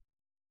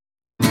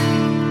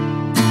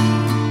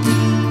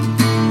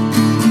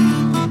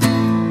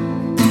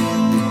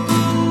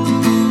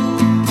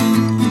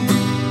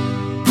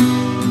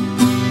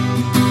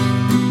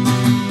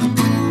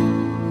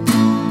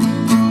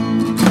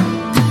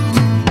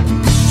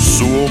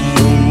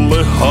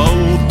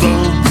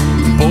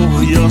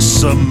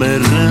pohjassa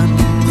meren.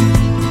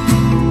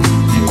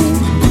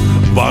 Kun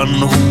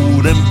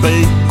vanhuuden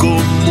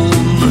peikko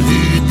mun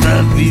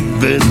hyytävi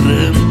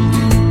veren.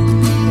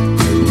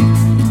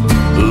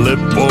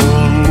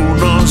 Lepoon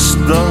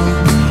lunasta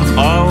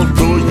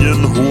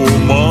aaltojen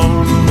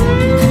huomaan.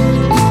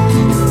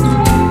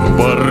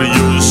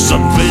 Varjoissa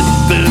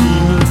vetten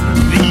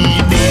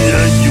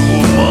viiniä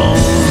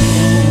juomaan.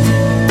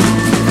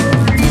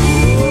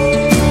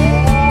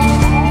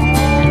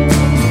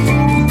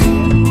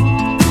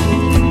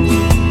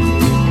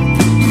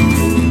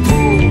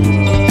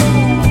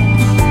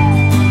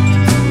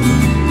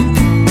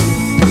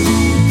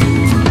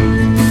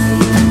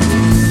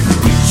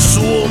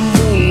 Suo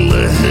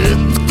mulle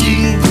hetki,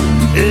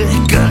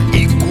 ehkä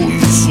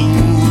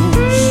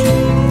ikuisuus.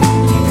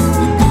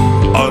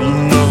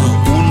 Anna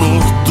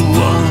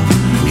unohtua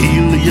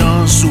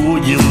hiljaa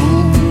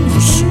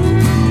suojeluus.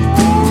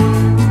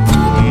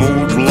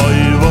 Muut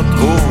laivat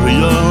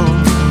ohjaa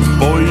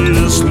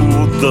pois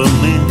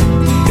luotani.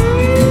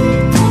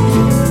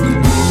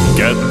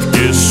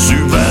 Kätke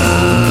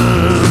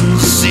syvään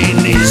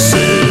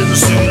siniseen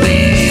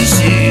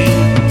syliisi.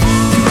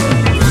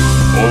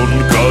 On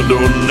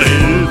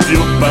kadonneet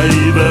jo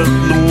päivät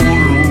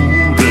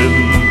nuoruuden.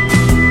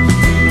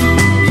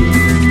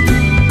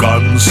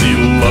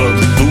 Kansilla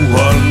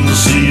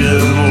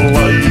tuhansien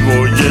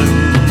laivojen.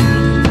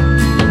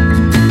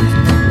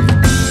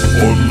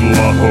 On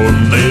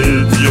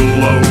lahonneet jo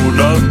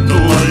laudat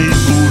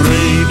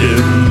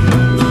laitureiden.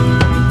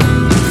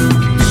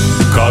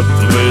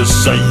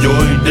 Katveessa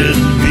joiden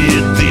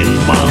vietin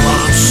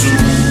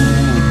lapsuuden.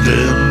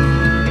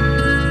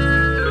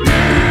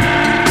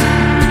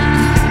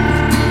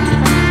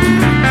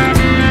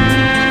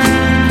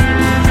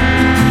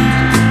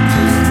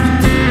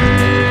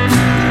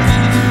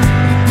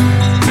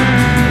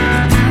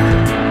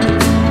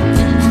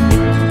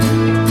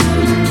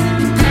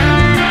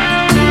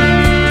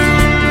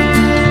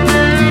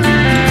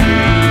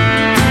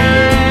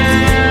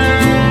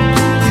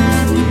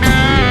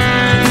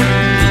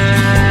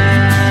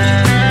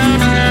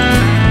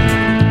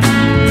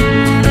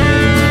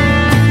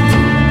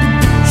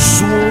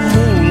 Suo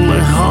mulle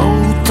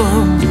hauta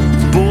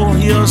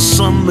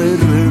pohjassa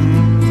meren.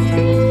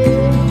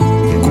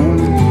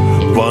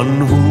 Kun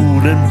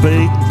vanhuuden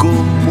peikko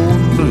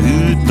mun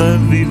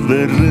hyytävi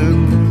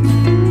veren.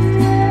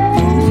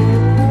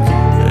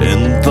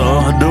 En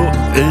tahdo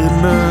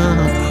enää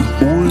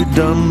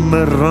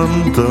uidamme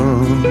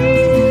rantaan.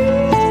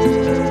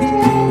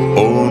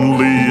 On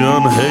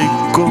liian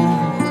heikko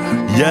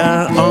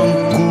jää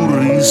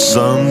ankkuri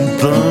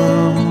santaan.